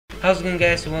How's it going,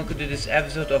 guys, and welcome to this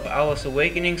episode of ALWA'S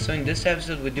Awakening. So in this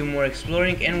episode we do more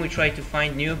exploring and we try to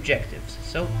find new objectives.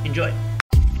 So enjoy!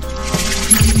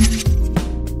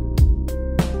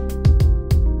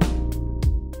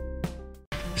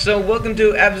 So welcome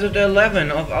to episode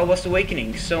 11 of ALWA'S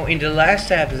Awakening. So in the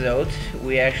last episode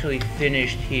we actually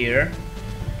finished here.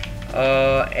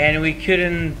 And we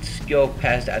couldn't go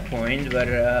past that point, but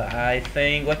I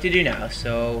think what to do now.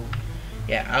 So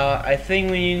yeah, I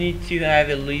think we need to have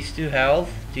at least 2 health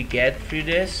to get through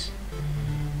this,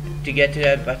 to get to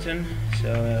that button.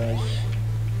 So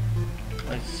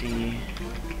let's see.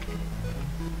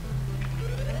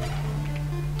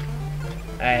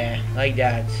 Like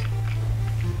that.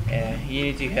 Yeah, you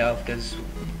need 2 health because.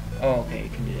 Oh, okay, you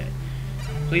can do that.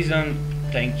 Please don't.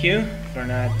 Thank you for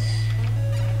not.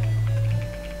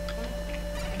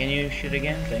 Can you shoot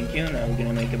again? Thank you. Now we're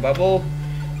gonna make a bubble.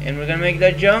 And we're gonna make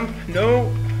that jump.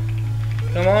 No!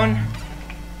 Come on.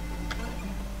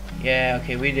 Yeah,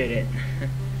 okay, we did it.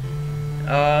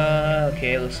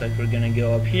 Okay, looks like we're gonna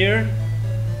go up here.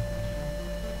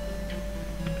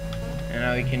 And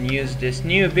now we can use this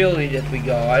new ability that we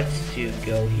got to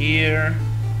go here.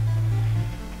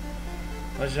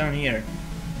 What's down here?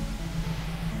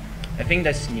 I think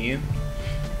that's new.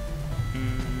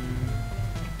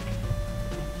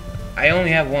 I only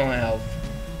have 1 health,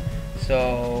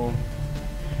 so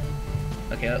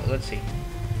okay. Let's see.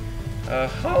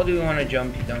 How do we want to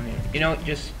jump down here? You know,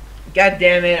 just god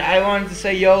damn it! I wanted to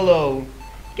say YOLO.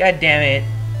 God damn it.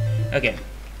 Okay,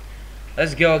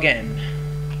 let's go again.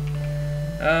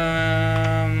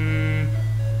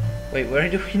 Wait, where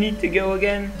do we need to go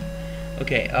again?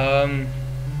 Okay.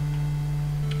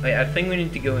 Wait, I think we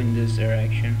need to go in this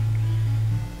direction.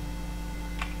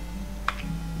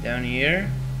 Down here.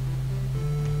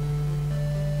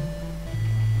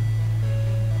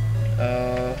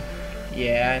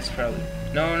 Yeah, it's probably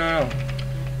no.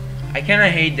 I kinda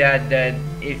hate that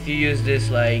if you use this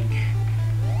like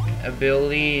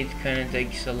ability, it kinda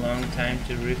takes a long time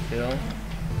to refill.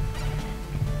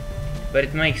 But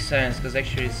it makes sense because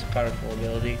actually it's a powerful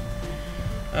ability.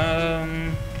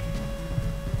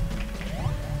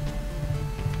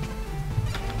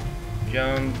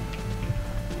 Jump,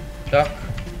 duck.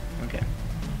 Okay.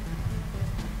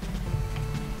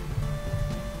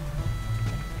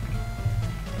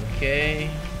 Okay,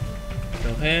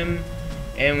 kill him,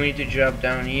 and we need to drop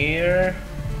down here.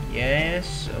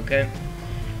 Yes, okay.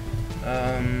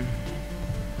 Okay,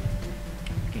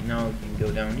 now we can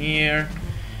go down here,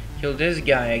 kill this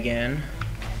guy again.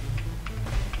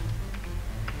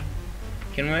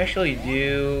 Can we actually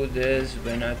do this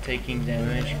by not taking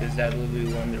damage? Because that would be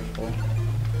wonderful.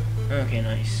 Okay,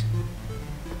 nice.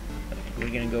 We're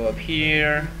gonna go up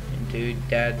here and do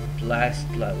that last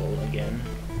level again.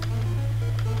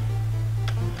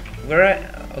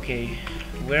 Okay,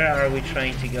 where are we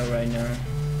trying to go right now?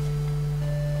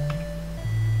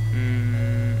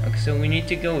 Okay, so we need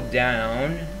to go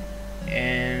down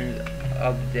and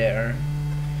up there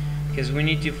because we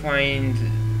need to find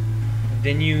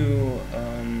the new.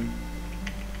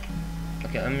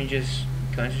 Okay, let me just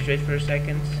concentrate for a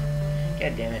second.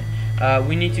 God damn it!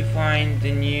 We need to find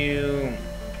the new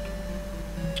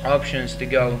options to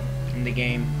go in the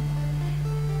game.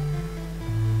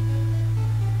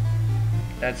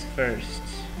 That's first.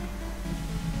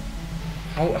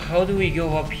 How do we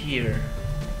go up here?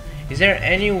 Is there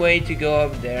any way to go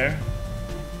up there?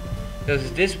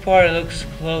 Because this part looks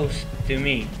close to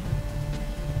me.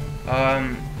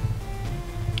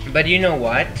 But you know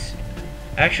what?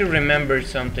 I actually remembered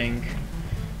something.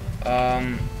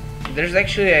 There's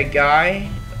actually a guy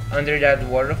under that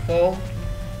waterfall.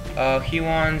 He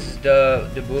wants the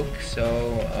book,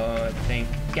 so I think.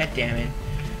 God damn it.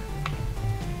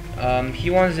 He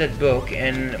wants that book,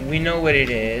 and we know what it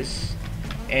is,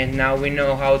 and now we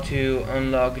know how to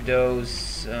unlock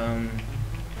those. Wait,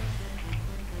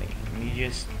 let me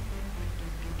just.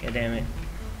 God damn it.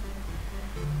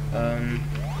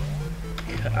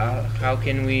 How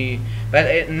can we?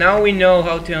 But now we know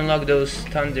how to unlock those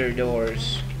thunder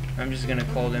doors. I'm just gonna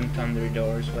call them thunder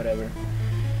doors, whatever.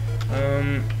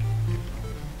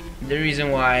 The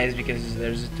reason why is because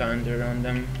there's a thunder on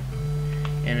them.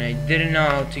 And I didn't know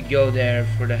how to go there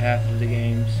for the half of the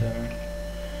game, so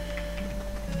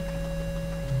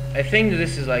I think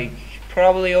this is like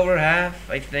probably over half.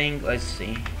 I think. Let's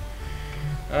see.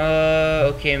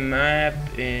 Okay, map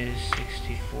is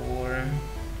 64.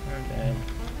 Not bad.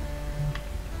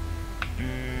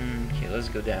 Okay, let's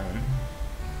go down.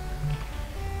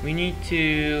 We need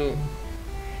to.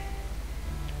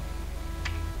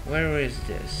 Where is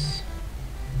this?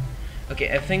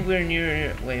 Okay, I think we're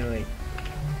near. Wait.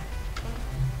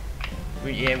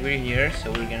 we're here,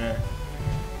 so we're gonna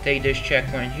take this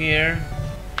checkpoint here,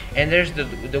 and there's the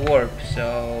warp.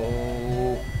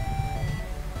 So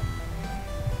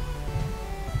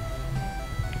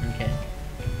okay,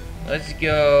 let's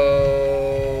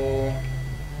go.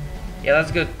 Yeah,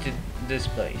 let's go to this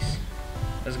place.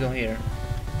 Let's go here.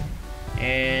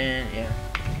 And yeah,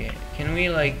 okay. Can we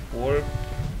like warp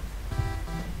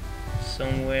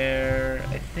somewhere?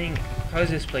 I think. How's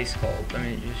this place called? Let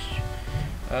me just.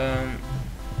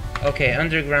 Okay,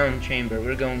 underground chamber.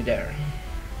 We're going there.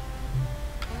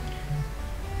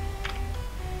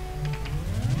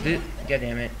 God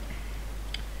damn it.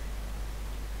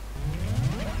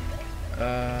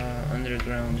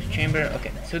 Underground chamber.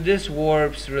 Okay, so this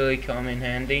warps really come in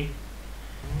handy.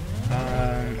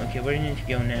 Okay, where do you need to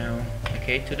go now?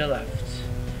 Okay, to the left.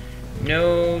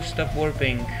 No, stop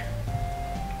warping.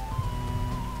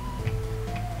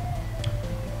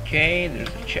 Okay, there's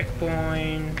a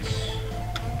checkpoint.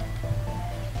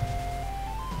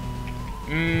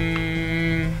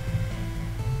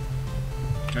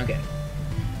 Okay,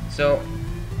 so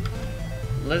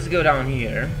let's go down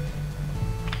here,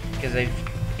 because I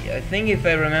think if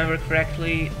I remember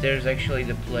correctly, there's actually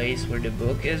the place where the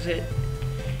book is. It?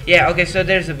 Yeah. Okay, so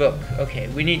there's a book. Okay,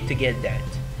 we need to get that.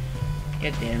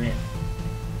 God damn it.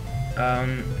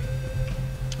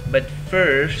 But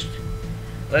first,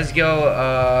 let's go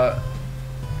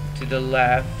to the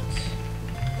left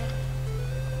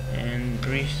and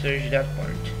research that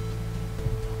part.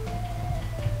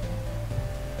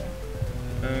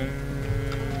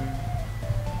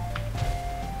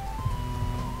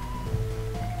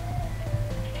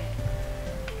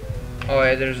 Oh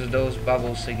yeah, there's those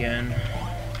bubbles again.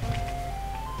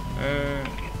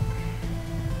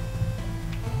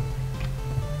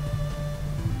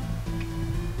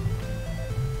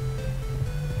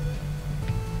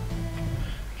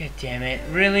 God damn it,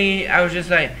 really? I was just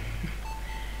like,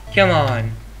 come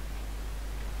on.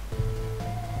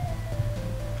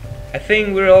 I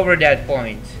think we're over that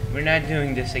point. We're not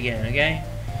doing this again, okay?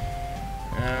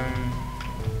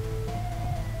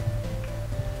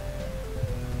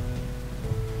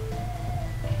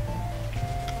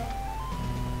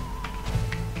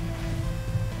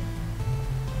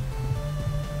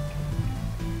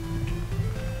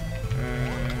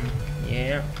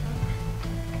 Yeah.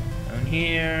 Down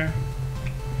here.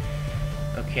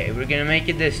 Okay, we're gonna make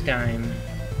it this time.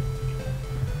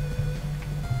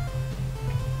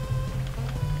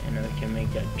 And I can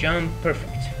make that jump.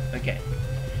 Perfect. Okay.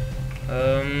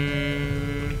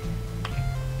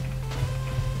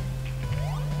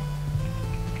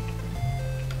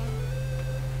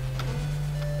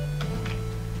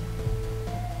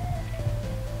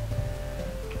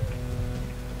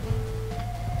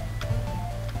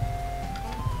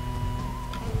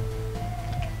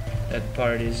 That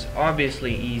part is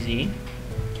obviously easy.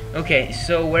 Okay,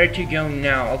 so where to go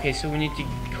now? Okay, so we need to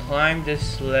climb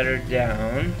this ladder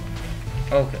down.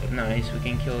 Okay, nice. We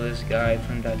can kill this guy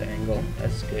from that angle.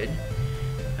 That's good.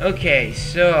 Okay,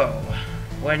 so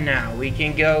what now? We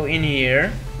can go in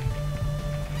here.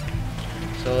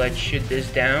 So let's shoot this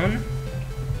down.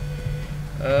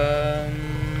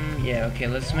 Yeah, okay,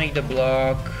 let's make the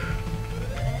block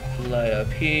fly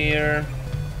up here.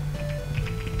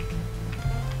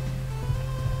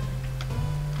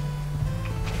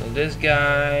 This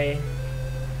guy.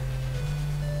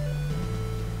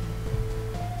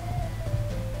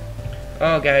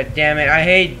 Oh god damn it, I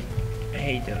hate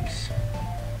those.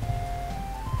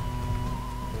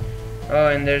 Oh,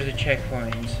 and there's a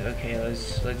checkpoint. Okay,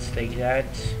 let's take that.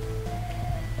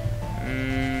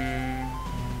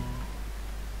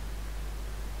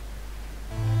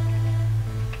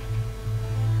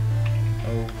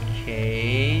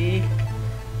 Okay.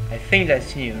 I think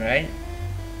that's new, right?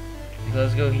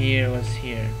 Let's go here. What's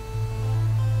here?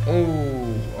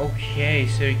 Oh, okay.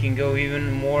 So you can go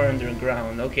even more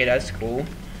underground. Okay, that's cool.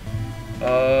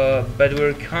 But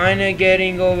we're kind of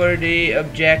getting over the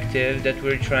objective that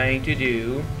we're trying to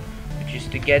do, which is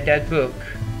to get that book.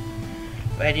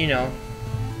 But you know.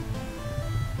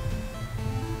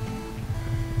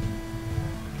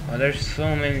 Oh, there's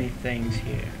so many things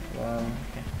here. Wow.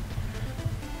 Okay.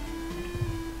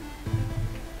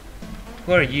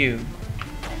 Who are you?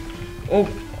 Oh,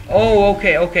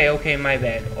 okay, my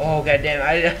bad. Oh,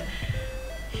 goddamn,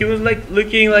 he was like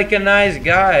looking like a nice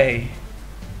guy.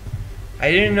 I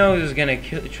didn't know he was gonna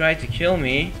try to kill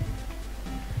me.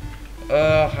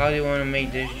 How do you want to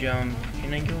make this jump?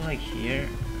 Can I go like here?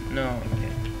 No,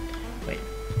 okay. Wait,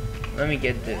 let me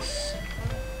get this.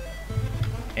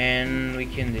 And we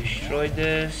can destroy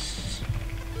this.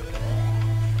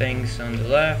 Things on the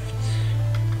left.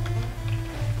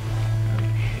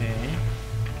 Okay.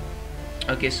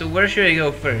 Okay, so where should I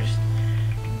go first?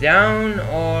 Down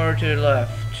or to the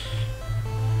left?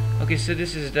 Okay, so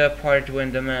this is the part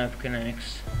when the map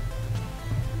connects.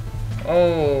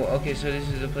 Oh, okay, so this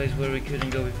is the place where we couldn't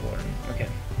go before. Okay.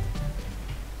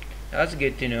 That's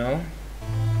good to know.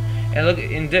 And look,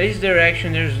 in this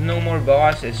direction there's no more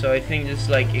bosses, so I think it's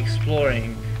like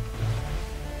exploring.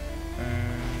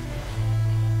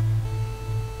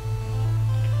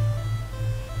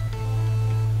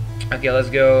 Okay, let's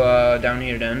go down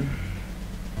here then.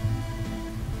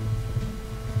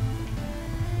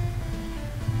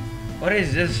 What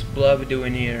is this blob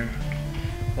doing here?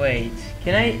 Wait,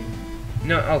 can I?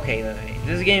 No, okay,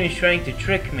 this game is trying to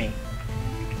trick me.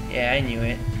 Yeah, I knew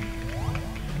it.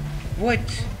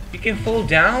 What? You can fall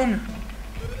down?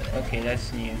 Okay,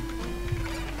 that's new.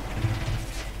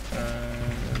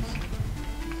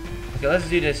 Okay, let's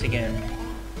do this again.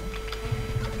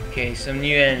 Okay, some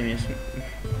new enemies.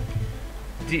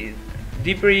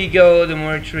 Deeper you go, the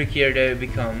more trickier they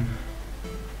become.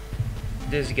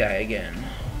 This guy again.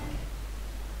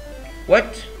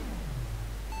 What?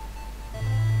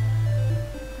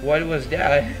 What was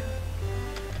that?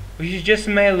 We just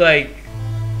made like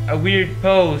a weird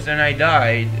pose and I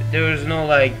died. There was no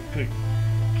like...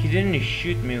 He didn't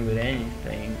shoot me with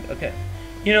anything. Okay.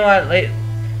 You know what? Like...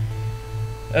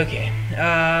 Okay.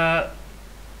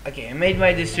 Okay, I made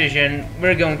my decision.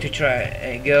 We're going to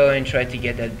go and try to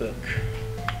get that book.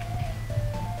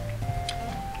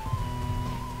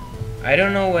 I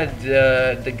don't know what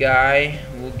the guy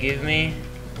will give me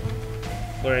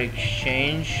for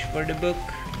exchange for the book.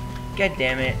 God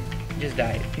damn it. Just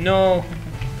died. No.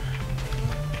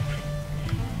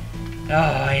 Oh,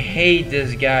 I hate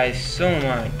this guy so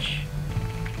much.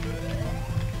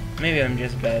 Maybe I'm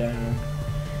just bad, I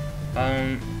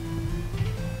don't know.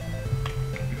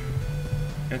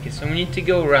 Okay, so we need to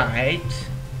go right.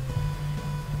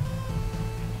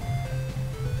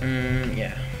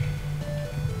 Yeah.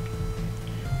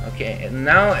 Okay, and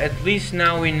now, at least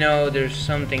now we know there's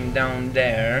something down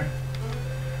there.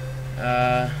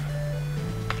 Yeah.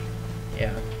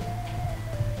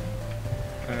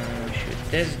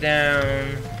 Shoot this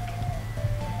down.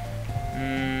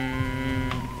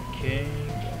 Okay,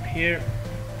 go up here.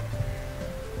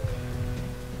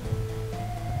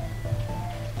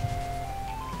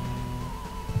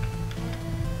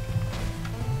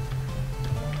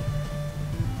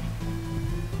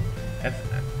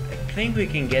 I think we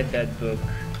can get that book,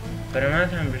 but I'm not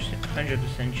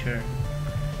 100% sure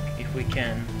if we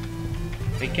can.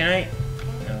 Wait, can I?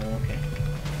 No, okay.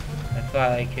 I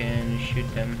thought I can shoot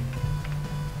them.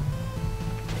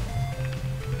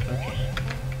 Okay.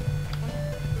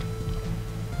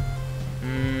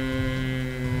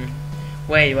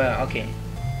 Wait, well, okay.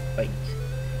 Wait.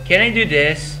 Can I do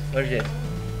this? What's this?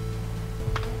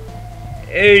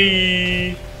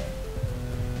 Hey.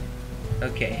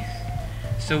 Okay.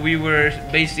 So we were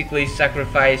basically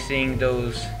sacrificing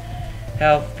those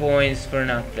health points for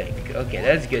nothing. Okay,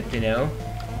 that's good to know.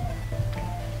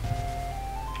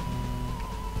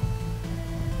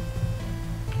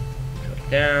 Go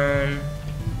down.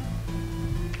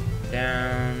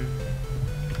 Down.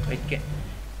 Wait,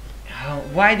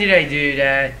 why did I do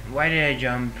that? Why did I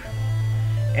jump?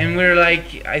 And we're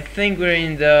like, I think we're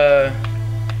in the...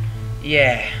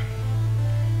 Yeah.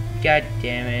 God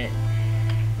damn it.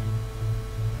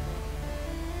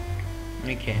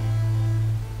 Okay.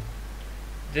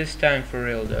 This time for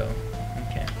real though.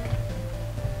 Okay.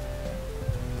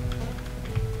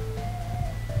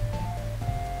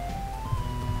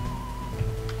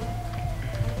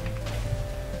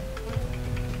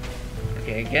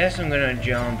 Okay, I guess I'm gonna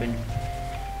jump and...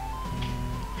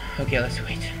 Okay, let's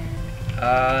wait.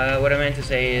 What I meant to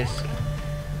say is...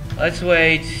 Let's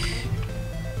wait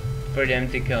for them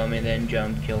to come and then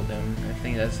jump, kill them. I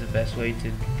think that's the best way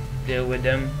to deal with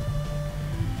them.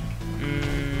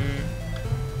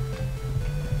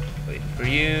 Wait for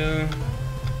you.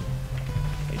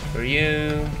 Wait for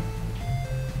you.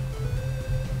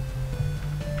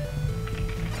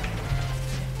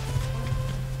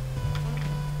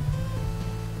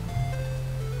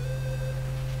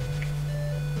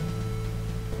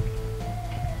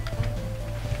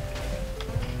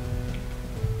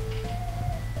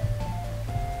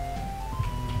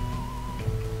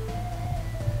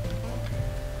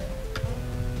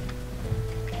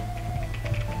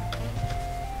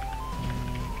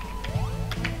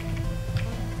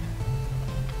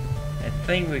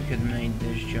 I think we could make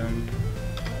this jump,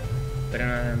 but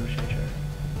I'm not 100% sure.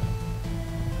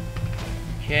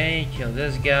 Okay, kill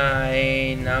this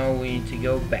guy. Now we need to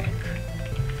go back.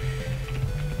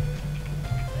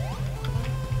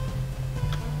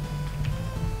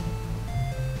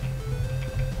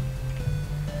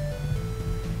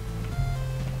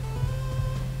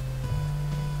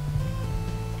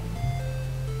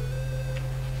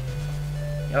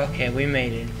 Okay, we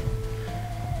made it.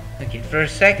 Okay, for a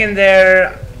second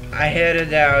there, I had a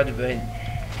doubt, but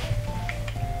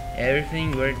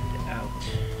everything worked out.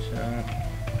 So,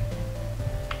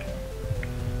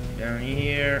 down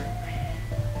here.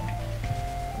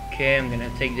 Okay, I'm gonna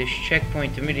take this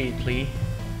checkpoint immediately.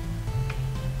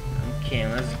 Okay,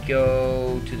 let's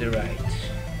go to the right.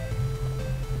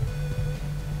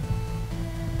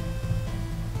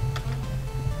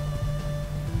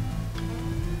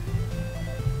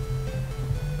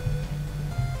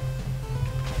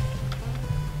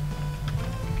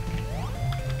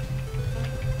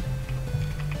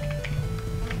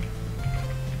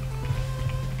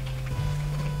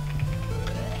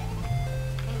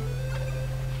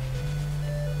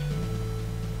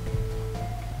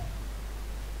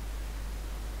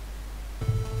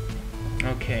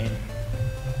 Okay.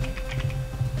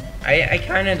 I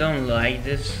kind of don't like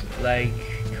this, like,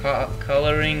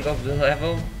 coloring of the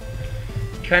level.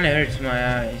 It kind of hurts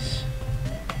my eyes.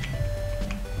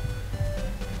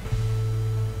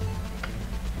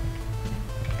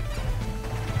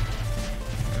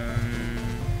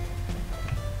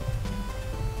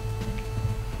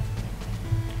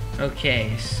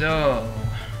 Okay, so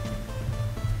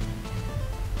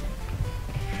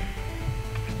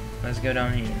let's go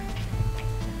down here.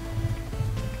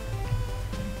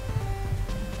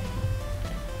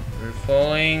 We're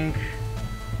falling.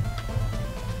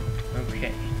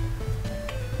 Okay.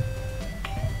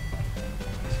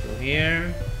 Let's go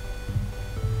here.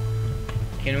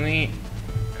 Can we...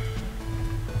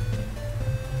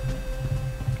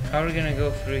 How are we gonna go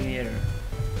through here?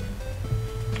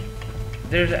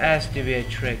 There has to be a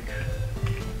trick.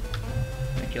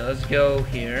 Okay, let's go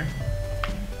here.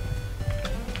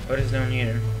 What is down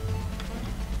here?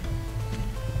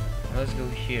 Let's go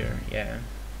here, yeah.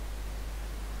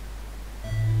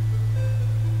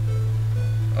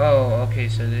 Oh, okay,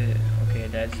 so okay,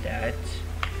 that's that.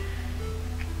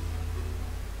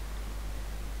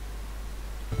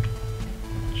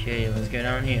 Okay, let's go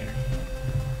down here.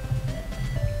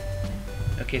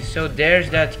 Okay, so there's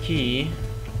that key.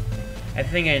 I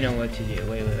think I know what to do.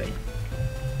 Wait.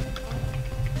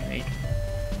 Wait.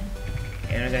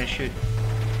 And I'm gonna shoot.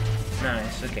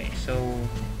 Nice, okay, so...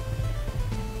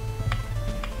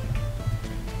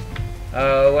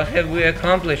 what have we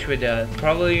accomplished with that?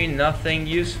 Probably nothing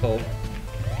useful.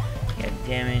 God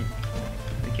damn it.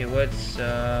 Okay, what's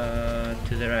to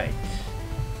the right?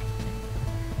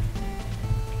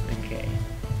 Okay.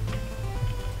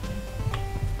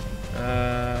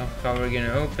 How we're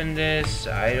gonna open this?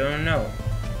 I don't know.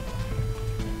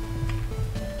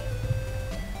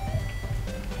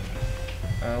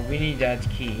 We need that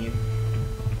key.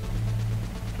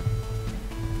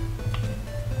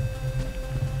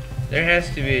 There has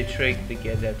to be a trick to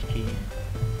get that key.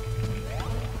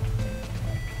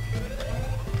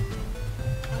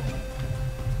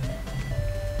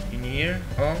 In here?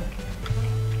 Oh.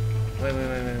 Wait.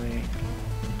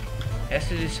 Has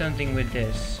to do something with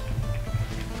this.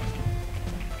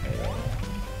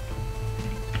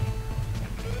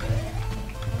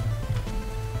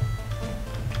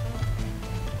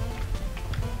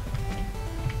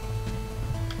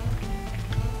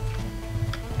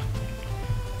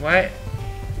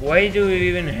 Why do we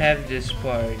even have this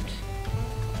part?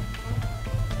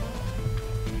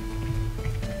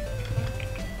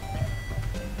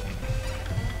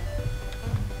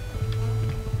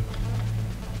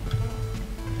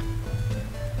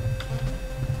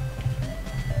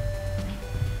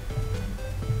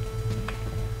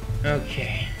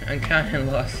 Okay, I'm kinda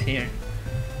lost here.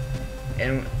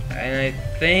 And I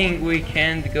think we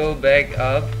can't go back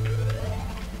up.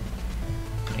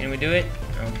 Can we do it?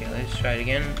 Okay, let's try it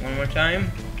again one more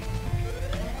time.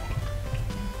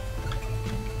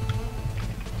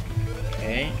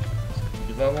 Okay,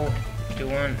 the bubble,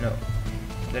 2-1, no,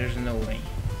 there's no way.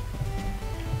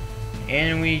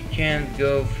 And we can't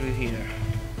go through here.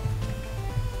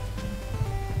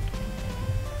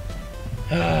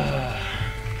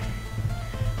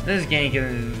 This game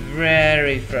can be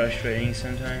very frustrating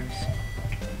sometimes.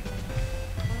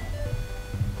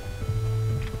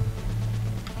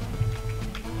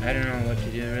 I don't know what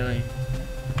to do really.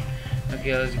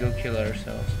 Okay, let's go kill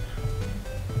ourselves.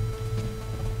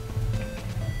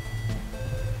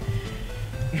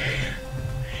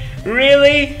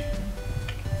 Really?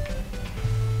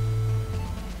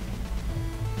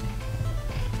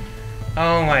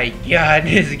 Oh my god,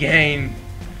 this game.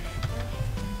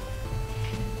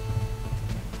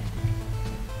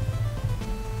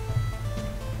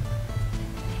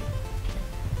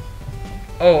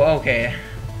 Oh, okay.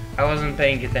 I wasn't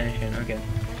paying attention, okay.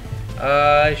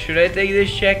 Should I take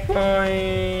this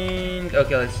checkpoint? think.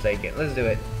 Okay, let's take it. Let's do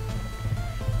it.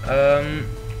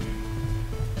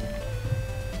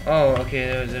 Oh,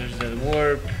 okay. There's the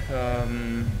warp.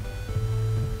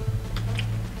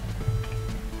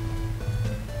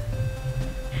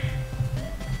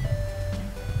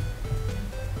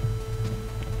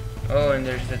 Oh, and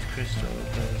there's that crystal.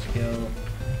 Okay, let's go.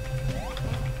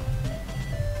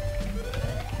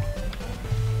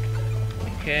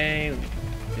 Okay,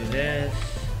 do this.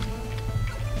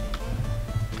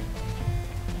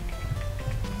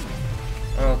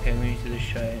 Okay, we need to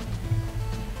destroy it.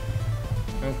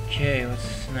 Okay,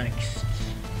 what's next?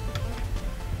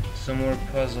 Some more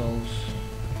puzzles.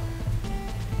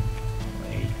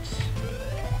 Wait.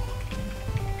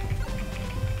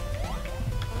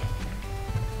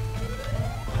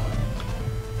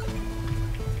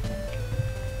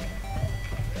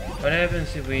 What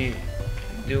happens if we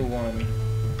do one?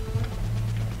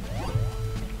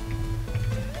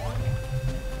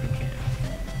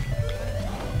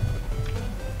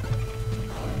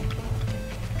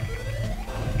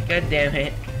 God damn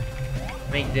it.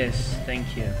 Make this,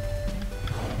 thank you.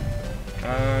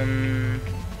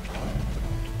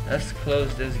 Let's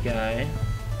close this guy.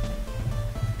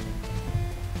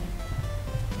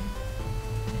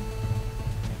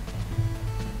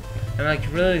 I'm like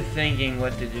really thinking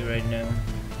what to do right now.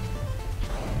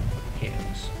 Okay,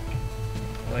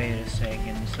 wait a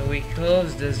second. So we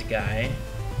close this guy.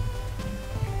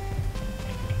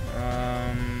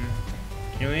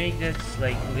 Can we make this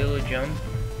like little jump?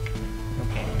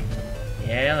 Okay.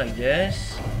 Yeah, like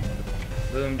this.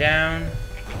 Boom down.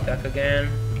 Duck again.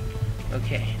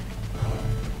 Okay.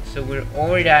 So we're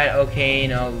already at, okay,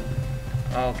 no.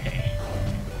 Okay.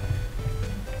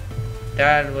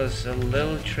 That was a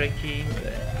little tricky,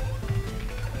 but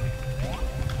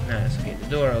no, it's okay. The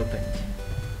door opened.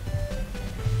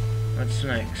 What's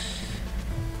next?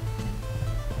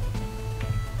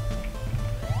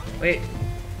 Wait.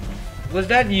 Was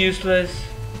that useless?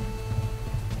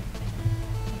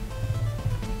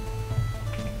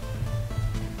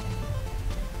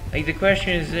 Like, the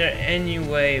question is there any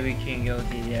way we can go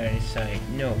to the other side?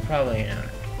 No, probably not.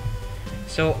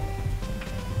 So,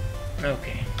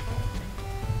 okay.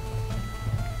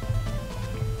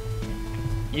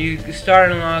 You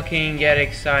start unlocking, get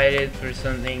excited for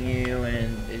something new,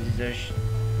 and it just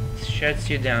shuts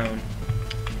you down.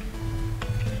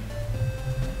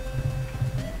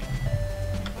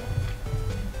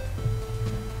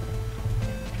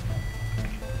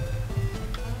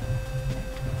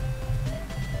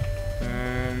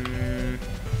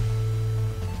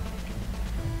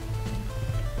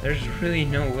 There's really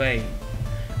no way.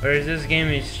 Whereas this game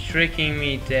is tricking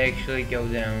me to actually go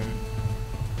down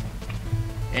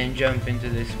and jump into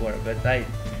this warp, but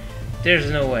there's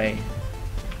no way,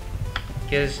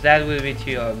 because that would be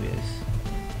too obvious.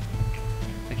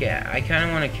 Okay, I kind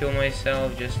of want to kill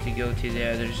myself just to go to the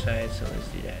other side, so let's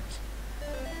do that.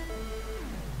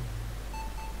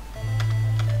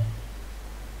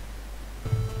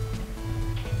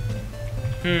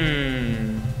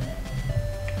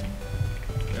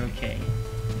 Okay.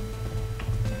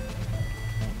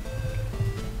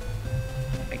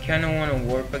 I kind of want to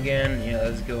warp again. Yeah,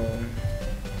 let's go.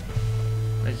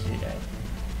 Let's do that.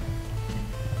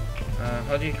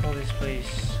 How do you call this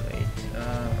place? Wait.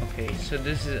 Okay, so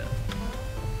this is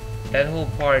that whole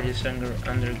part is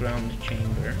underground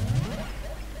chamber.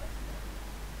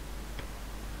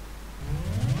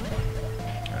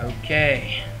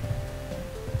 Okay.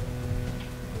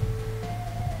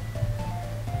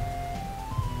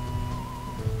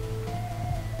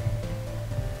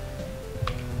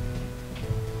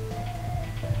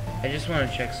 I just want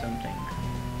to check something.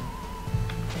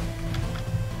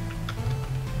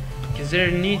 Because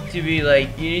there need to be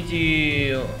like, you need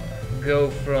to go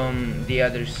from the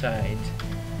other side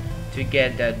to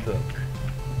get that book.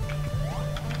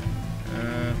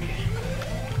 Okay.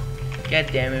 God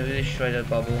damn it, we destroyed that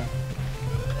bubble.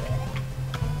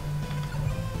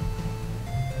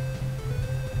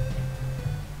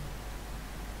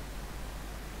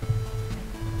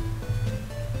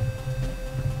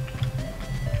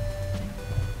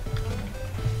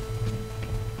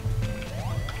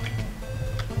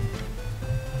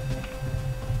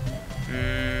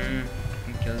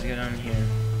 Let's get on here.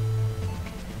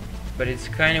 But it's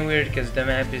kind of weird because the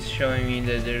map is showing me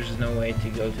that there's no way to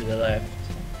go to the left,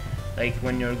 like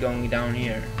when you're going down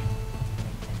here.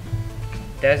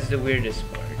 That's the weirdest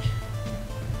part.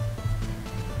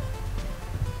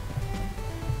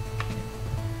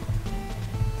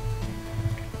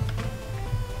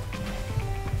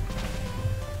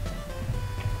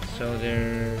 So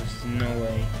there's no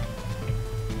way.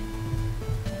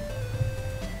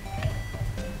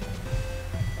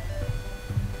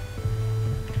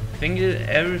 think that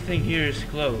everything here is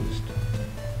closed.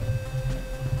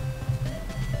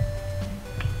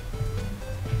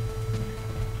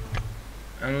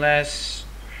 Unless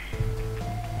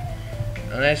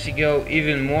you go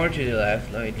even more to the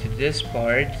left, like to this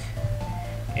part,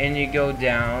 and you go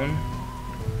down.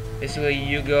 Basically,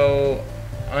 you go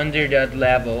under that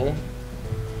level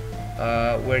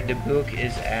where the book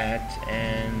is at,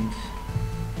 and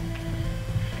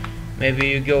maybe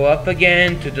you go up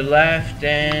again to the left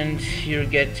and you'll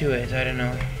get to it. I don't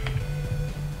know.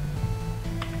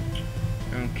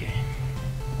 Okay.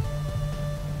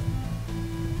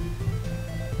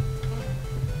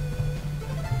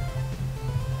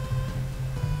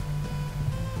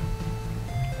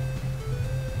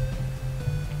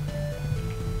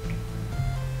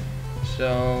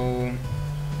 So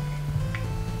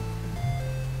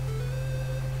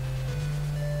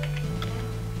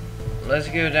let's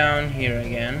go down here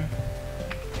again.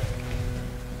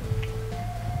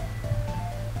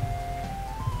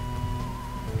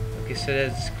 Okay, so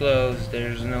that's closed.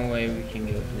 There's no way we can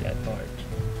go to that part.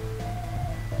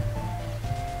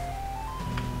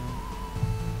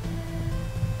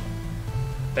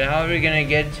 But how are we gonna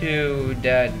get to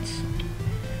that?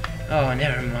 Oh,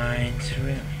 never mind.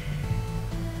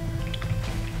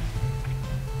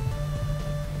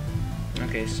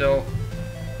 Okay, so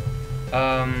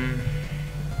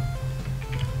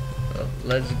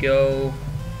let's go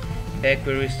back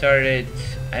where we started.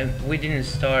 We didn't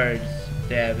start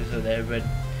the episode there, but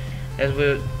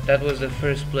that was the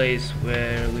first place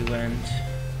where we went.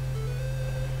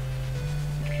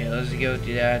 Okay, let's go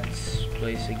to that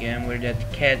place again where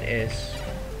that cat is.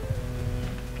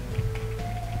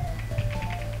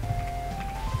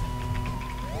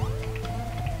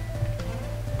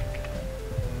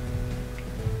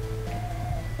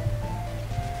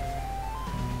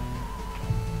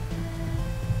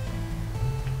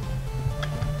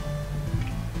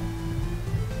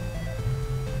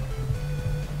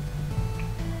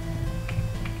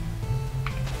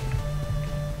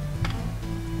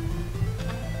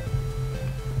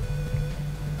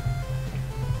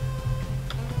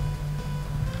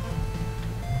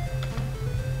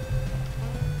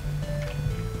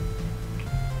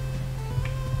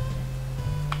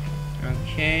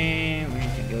 Okay, we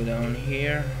need to go down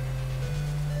here.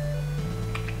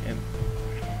 Yep.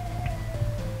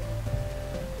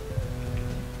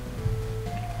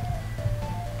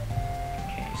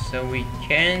 Okay, so we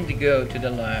can't go to the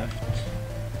left.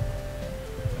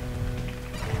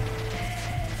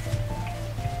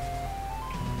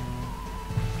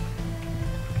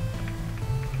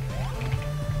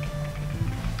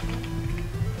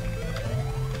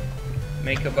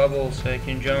 Make a bubble so I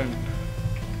can jump.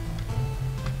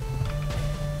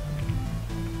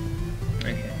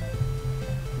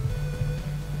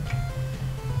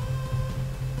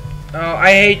 Oh,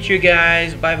 I hate you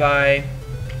guys. Bye bye.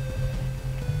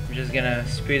 I'm just gonna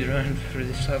speed run through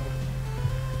this level.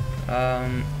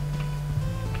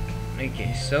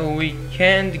 Okay, so we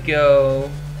can't go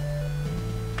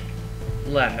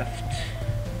left.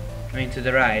 I mean, to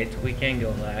the right. We can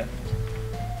go left.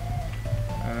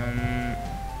 I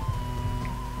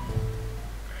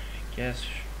guess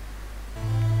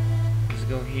let's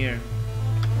go here.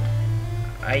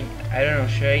 I don't know.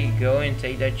 Should I go and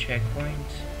take that checkpoint?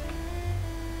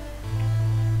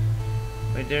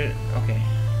 Wait there. Okay.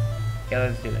 Yeah,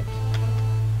 let's do it.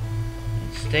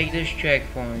 Let's take this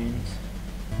checkpoint.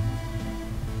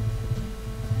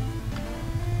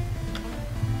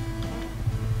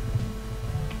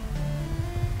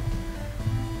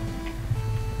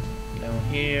 Down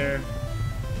here.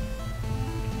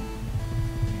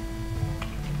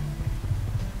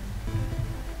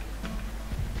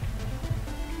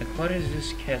 Like, what is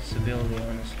this cat's ability,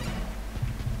 honestly?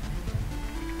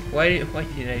 Why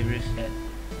did I reset?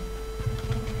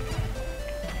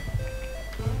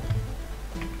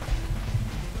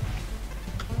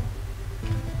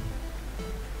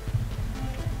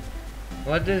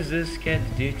 What does this cat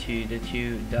do to you that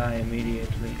you die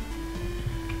immediately?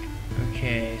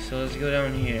 Okay, so let's go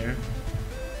down here.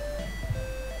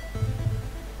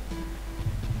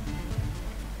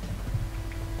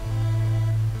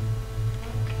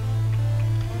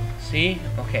 See?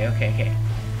 Okay.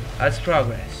 That's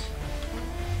progress.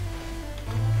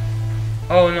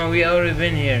 Oh no, we already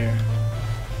been here.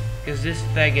 Because this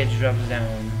faggot drops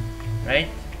down. Right?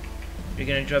 You're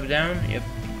gonna drop down? Yep.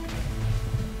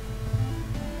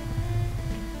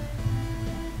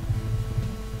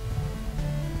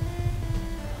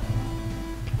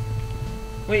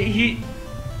 Wait, he...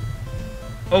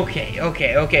 Okay.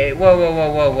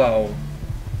 Whoa.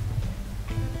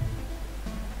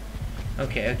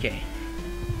 Okay.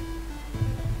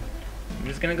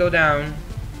 gonna go down.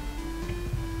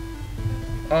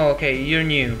 Oh, okay, you're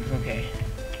new. Okay.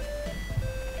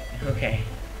 Okay.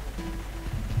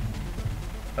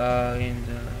 In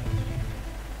the...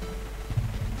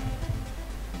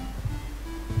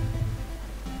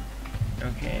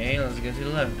 Okay, let's go to the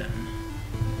left then.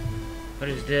 What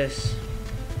is this?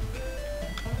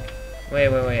 Wait,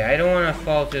 I don't want to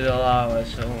fall to the lava,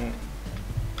 so...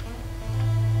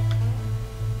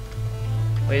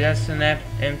 Wait, that's an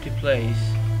empty place.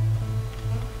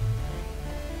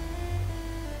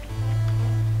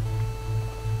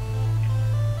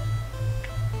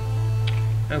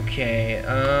 Okay,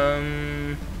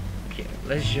 okay,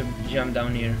 let's jump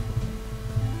down here.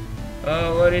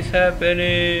 Oh, what is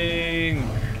happening?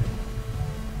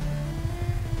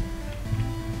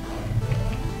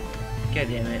 God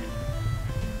damn it.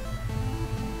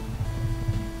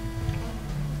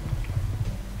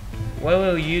 What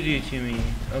will you do to me?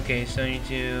 Okay, so I need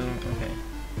to... Okay.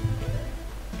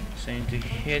 So I need to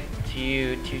hit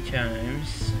you 2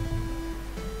 times.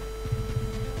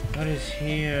 What is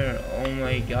here? Oh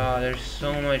my god, there's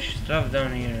so much stuff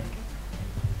down here.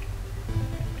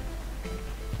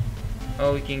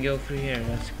 Oh, we can go through here,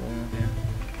 that's cool, okay.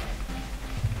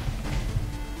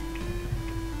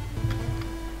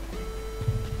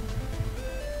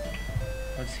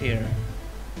 What's here?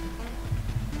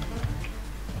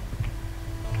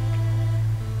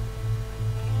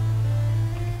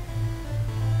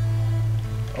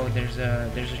 Oh, there's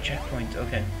a checkpoint,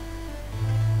 okay.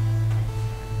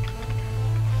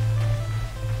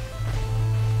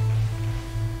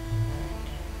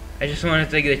 I just want to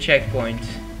take the checkpoint.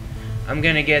 I'm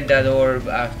gonna get that orb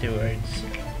afterwards.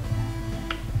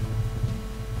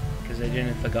 Because I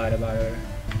didn't forgot about her.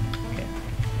 Okay.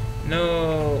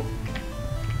 No!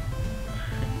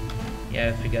 Yeah,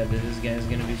 I forgot that this guy is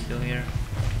gonna be still here.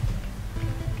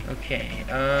 Okay,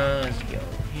 let's go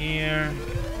here.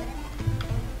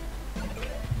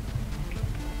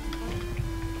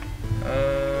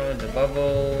 The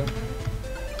bubble.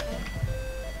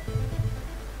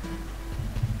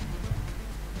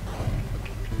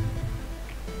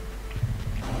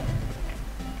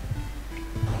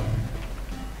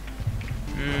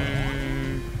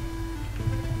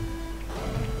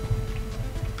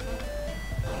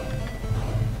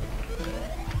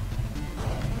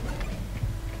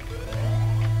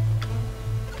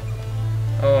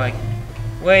 Oh,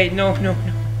 wait, no.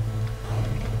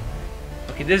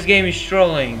 Okay, this game is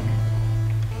trolling.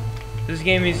 This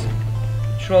game is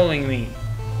trolling me.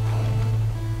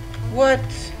 What?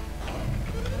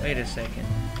 Wait a second.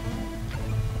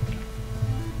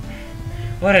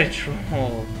 What a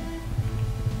troll.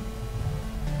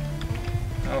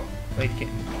 Oh, wait,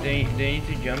 do you need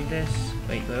to jump this?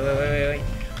 Wait.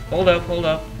 Hold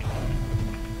up.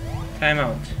 Time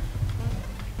out.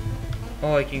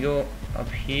 Oh, I can go up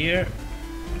here.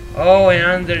 Oh, and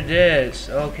under this.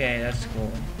 Okay, that's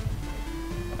cool.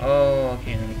 Oh,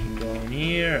 okay, and I can go in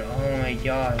here. Oh my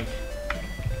god.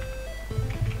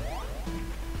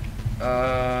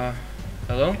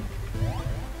 Hello?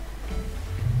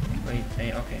 Wait,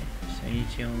 okay. So I need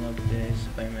to unlock this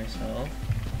by myself.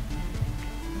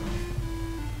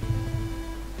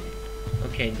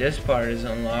 Okay, this part is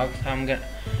unlocked. How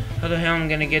the hell am I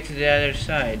gonna get to the other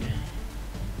side?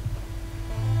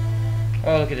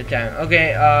 Oh, look at the time.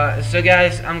 Okay, so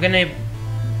guys, I'm gonna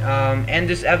end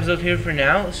this episode here for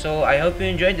now. So I hope you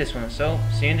enjoyed this one. So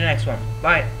see you in the next one.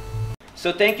 Bye.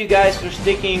 So thank you guys for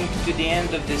sticking to the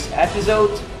end of this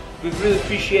episode. We really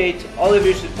appreciate all of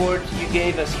your support you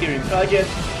gave us here in Project.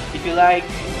 If you like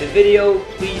the video,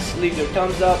 please leave your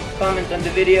thumbs up, comment on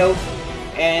the video,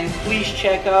 and please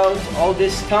check out all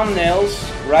these thumbnails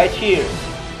right here.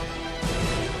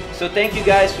 So thank you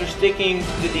guys for sticking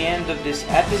to the end of this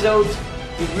episode.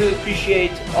 We really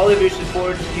appreciate all of your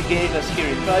support you gave us here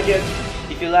in Project.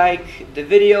 If you like the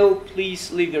video,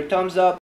 please leave your thumbs up.